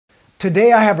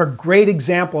Today I have a great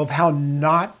example of how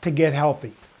not to get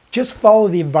healthy. Just follow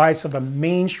the advice of a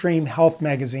mainstream health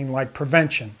magazine like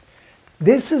Prevention.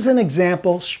 This is an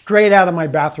example straight out of my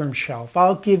bathroom shelf.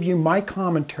 I'll give you my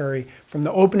commentary from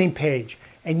the opening page,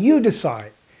 and you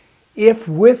decide if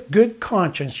with good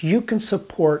conscience you can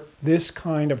support this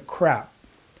kind of crap.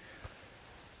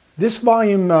 This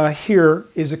volume here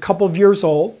is a couple of years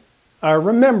old.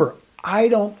 Remember, I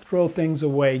don't throw things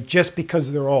away just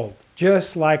because they're old,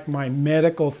 just like my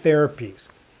medical therapies.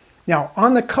 Now,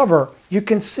 on the cover, you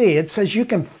can see it says you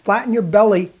can flatten your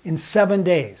belly in 7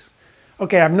 days.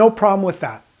 Okay, I have no problem with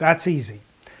that. That's easy.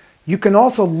 You can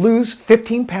also lose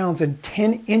 15 pounds and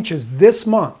 10 inches this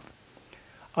month.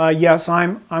 Yes,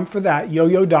 I'm for that,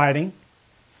 yo-yo dieting.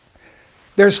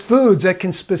 There's foods that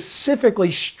can specifically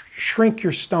shrink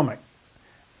your stomach.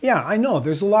 Yeah, I know,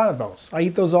 there's a lot of those. I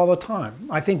eat those all the time.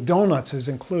 I think donuts is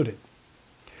included.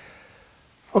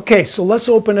 Okay, so let's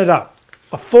open it up.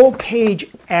 A full page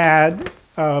ad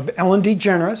of Ellen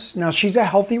DeGeneres. Now, she's a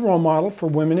healthy role model for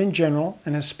women in general,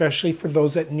 and especially for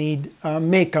those that need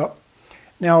makeup.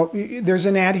 Now, there's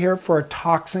an ad here for a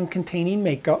toxin-containing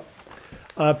makeup.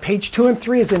 Page 2 and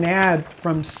 3 is an ad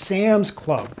from Sam's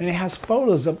Club, and it has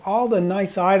photos of all the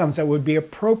nice items that would be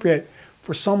appropriate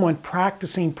for someone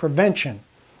practicing prevention.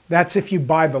 That's if you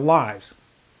buy the lies.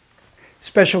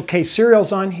 Special case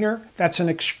cereals on here. That's an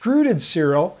extruded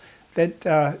cereal.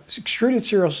 Extruded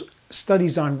cereal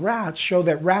studies on rats show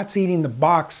that rats eating the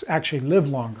box actually live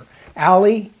longer.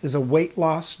 Alli is a weight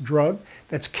loss drug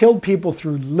that's killed people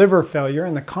through liver failure,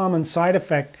 and the common side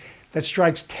effect that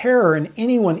strikes terror in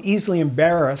anyone easily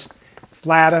embarrassed,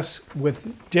 flatus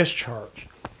with discharge.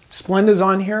 Splenda's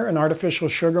on here, an artificial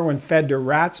sugar when fed to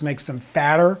rats makes them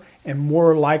fatter and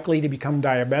more likely to become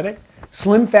diabetic.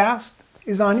 Slim Fast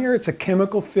is on here. It's a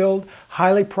chemical-filled,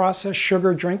 highly processed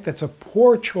sugar drink that's a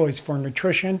poor choice for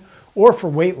nutrition or for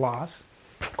weight loss.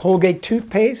 Colgate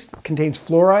toothpaste contains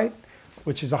fluoride,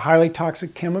 which is a highly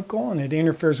toxic chemical, and it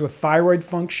interferes with thyroid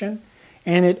function,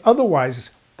 and it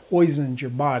otherwise poisons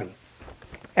your body.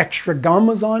 Extra gum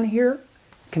is on here,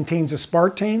 contains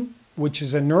aspartame, which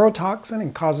is a neurotoxin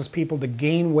and causes people to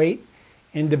gain weight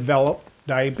and develop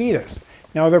diabetes.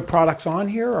 Now, other products on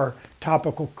here are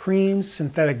topical creams,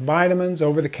 synthetic vitamins,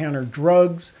 over-the-counter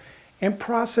drugs, and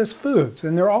processed foods.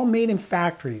 And they're all made in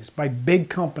factories by big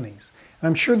companies. And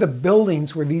I'm sure the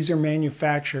buildings where these are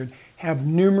manufactured have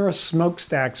numerous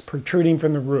smokestacks protruding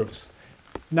from the roofs.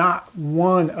 Not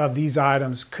one of these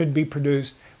items could be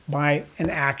produced by an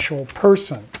actual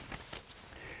person.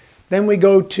 Then we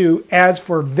go to ads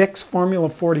for Vicks Formula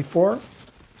 44.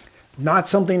 Not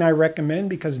something I recommend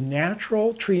because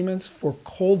natural treatments for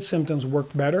cold symptoms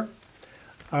work better.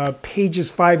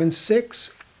 Pages 5 and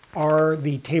 6 are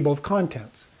the table of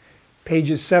contents.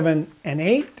 Pages 7 and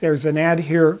 8, there's an ad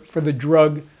here for the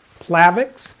drug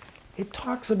Plavix. It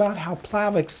talks about how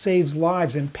Plavix saves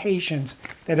lives in patients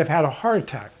that have had a heart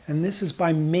attack, and this is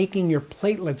by making your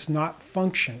platelets not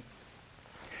function.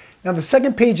 Now, the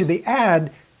second page of the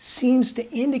ad seems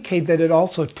to indicate that it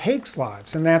also takes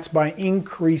lives, and that's by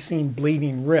increasing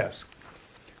bleeding risk.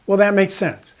 Well, that makes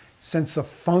sense, since the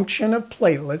function of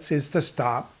platelets is to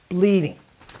stop bleeding.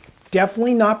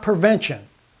 Definitely not prevention,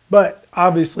 but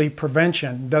obviously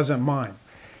prevention doesn't mind.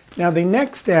 Now, the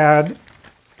next ad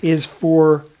is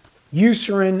for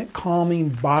Eucerin Calming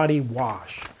Body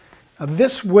Wash. Now,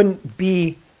 this wouldn't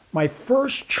be my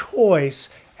first choice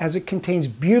as it contains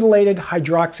butylated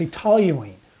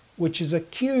hydroxytoluene, which is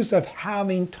accused of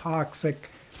having toxic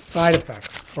side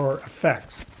effects or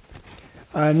effects.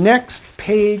 Next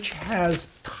page has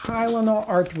Tylenol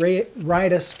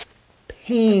arthritis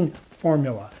pain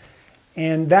formula,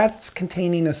 and that's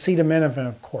containing acetaminophen,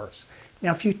 of course.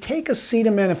 Now, if you take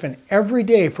acetaminophen every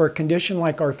day for a condition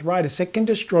like arthritis, it can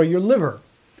destroy your liver.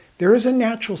 There is a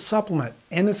natural supplement,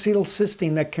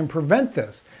 N-acetylcysteine, that can prevent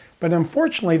this, but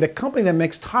unfortunately, the company that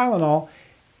makes Tylenol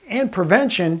and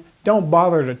prevention don't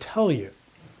bother to tell you.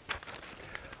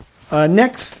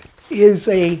 Next is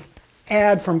an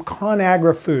ad from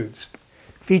ConAgra Foods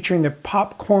featuring the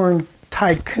popcorn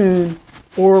tycoon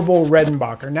Orville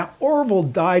Redenbacher. Now, Orville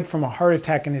died from a heart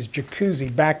attack in his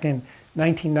jacuzzi back in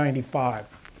 1995.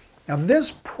 Now,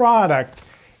 this product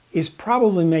is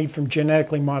probably made from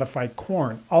genetically modified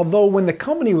corn, although when the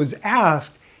company was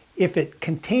asked if it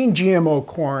contained GMO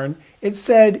corn, it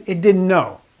said it didn't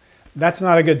know. That's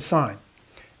not a good sign.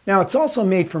 Now, it's also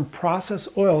made from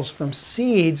processed oils from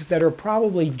seeds that are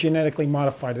probably genetically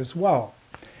modified as well.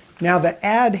 Now, the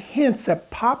ad hints that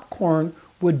popcorn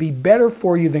would be better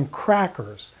for you than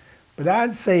crackers, but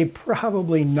I'd say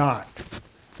probably not.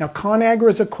 Now,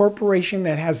 ConAgra is a corporation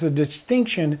that has the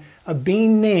distinction of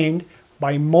being named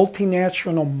by a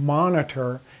multinational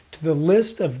monitor to the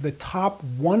list of the top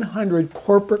 100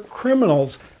 corporate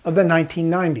criminals of the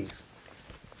 1990s.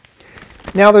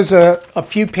 Now there's a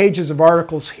few pages of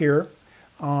articles here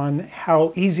on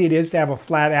how easy it is to have a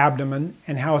flat abdomen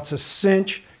and how it's a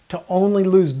cinch to only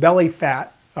lose belly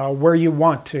fat where you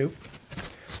want to.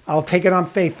 I'll take it on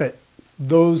faith that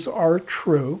those are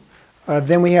true.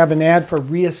 Then we have an ad for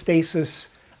Rheostasis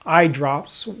eye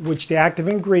drops, which the active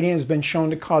ingredient has been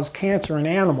shown to cause cancer in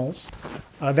animals.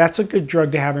 That's a good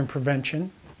drug to have in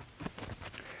prevention.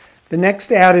 The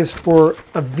next ad is for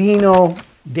Aveeno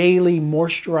Daily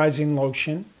Moisturizing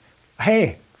Lotion.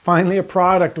 Hey, finally a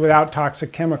product without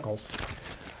toxic chemicals.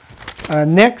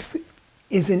 Next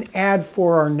is an ad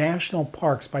for our national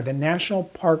parks by the National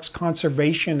Parks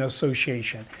Conservation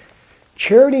Association.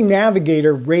 Charity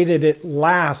Navigator rated it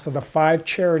last of the 5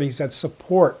 charities that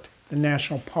support the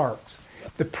national parks.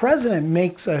 The president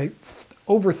makes a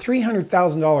over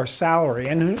 $300,000 salary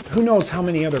and who knows how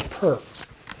many other perks.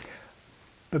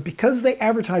 But because they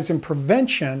advertise in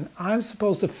prevention, I'm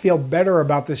supposed to feel better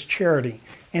about this charity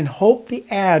and hope the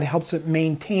ad helps it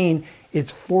maintain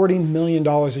its $40 million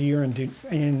a year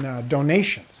in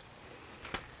donations.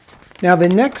 Now the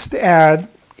next ad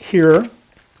here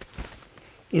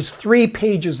is 3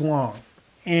 pages long,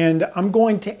 and I'm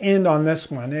going to end on this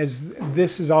one as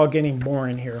this is all getting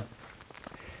boring here.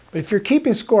 But if you're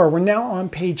keeping score, we're now on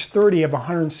page 30 of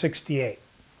 168.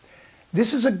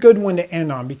 This is a good one to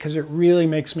end on because it really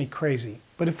makes me crazy.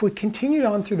 But if we continue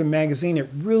on through the magazine, it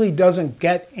really doesn't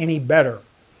get any better.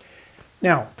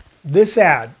 Now, this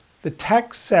ad, the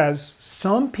text says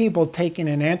some people taking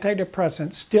an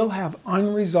antidepressant still have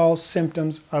unresolved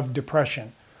symptoms of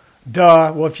depression.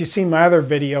 Duh, well, if you've seen my other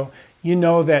video, you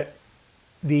know that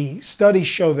the studies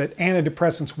show that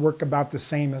antidepressants work about the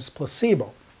same as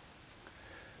placebo.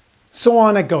 So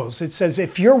on it goes. It says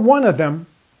if you're one of them,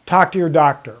 talk to your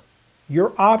doctor.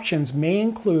 Your options may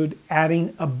include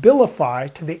adding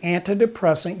Abilify to the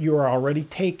antidepressant you are already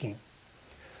taking.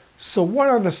 So what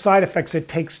are the side effects it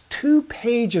takes 2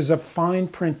 pages of fine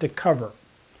print to cover?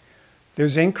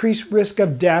 There's increased risk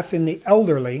of death in the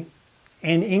elderly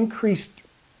and increased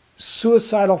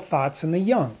suicidal thoughts in the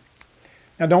young.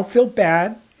 Now don't feel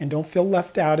bad and don't feel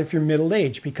left out if you're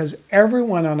middle-aged because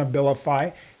everyone on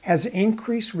Abilify has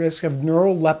increased risk of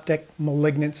neuroleptic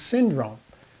malignant syndrome,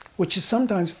 which is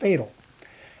sometimes fatal,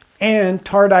 and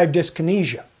tardive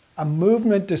dyskinesia, a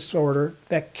movement disorder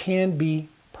that can be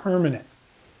permanent.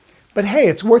 But hey,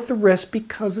 it's worth the risk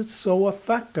because it's so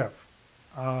effective.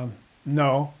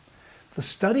 No. The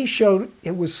study showed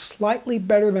it was slightly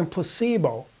better than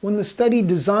placebo when the study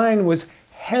design was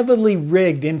heavily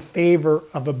rigged in favor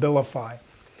of Abilify.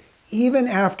 Even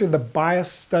after the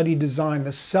biased study design,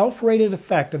 the self-rated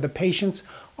effect of the patients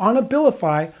on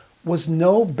Abilify was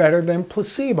no better than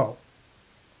placebo.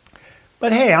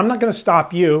 But hey, I'm not going to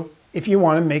stop you if you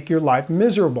want to make your life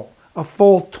miserable. A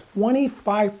full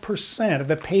 25% of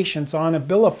the patients on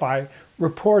Abilify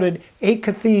reported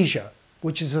akathisia,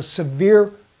 which is a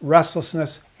severe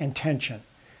restlessness and tension.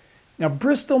 Now,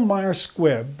 Bristol Myers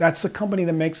Squibb, that's the company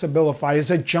that makes Abilify, is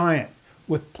a giant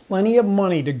with plenty of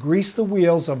money to grease the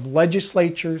wheels of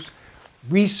legislatures,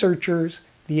 researchers,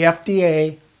 the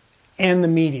FDA, and the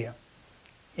media.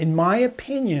 In my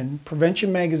opinion,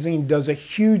 Prevention Magazine does a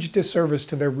huge disservice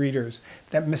to their readers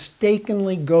that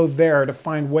mistakenly go there to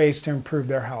find ways to improve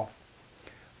their health.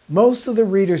 Most of the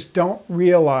readers don't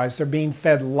realize they're being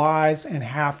fed lies and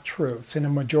half-truths in a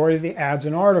majority of the ads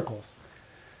and articles.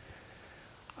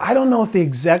 I don't know if the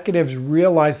executives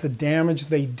realize the damage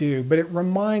they do, but it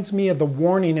reminds me of the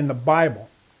warning in the Bible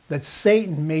that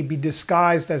Satan may be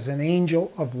disguised as an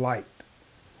angel of light.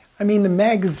 I mean, the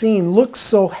magazine looks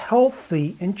so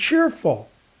healthy and cheerful.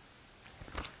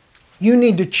 You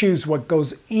need to choose what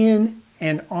goes in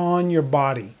and on your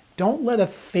body. Don't let a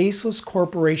faceless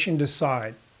corporation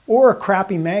decide, or a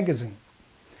crappy magazine,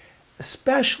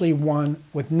 especially one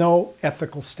with no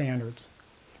ethical standards.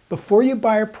 Before you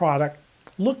buy a product,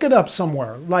 look it up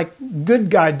somewhere, like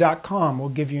goodguide.com will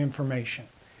give you information.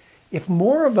 If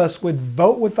more of us would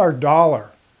vote with our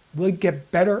dollar, we'd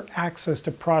get better access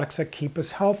to products that keep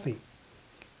us healthy.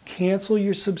 Cancel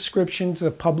your subscription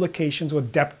to publications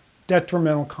with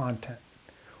detrimental content.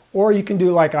 Or you can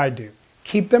do like I do.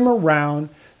 Keep them around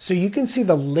so you can see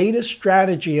the latest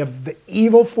strategy of the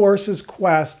evil force's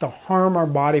quest to harm our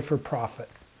body for profit.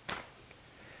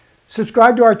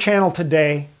 Subscribe to our channel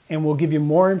today and we'll give you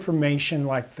more information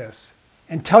like this.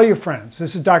 And tell your friends.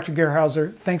 This is Dr.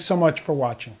 Gerhauser. Thanks so much for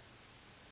watching.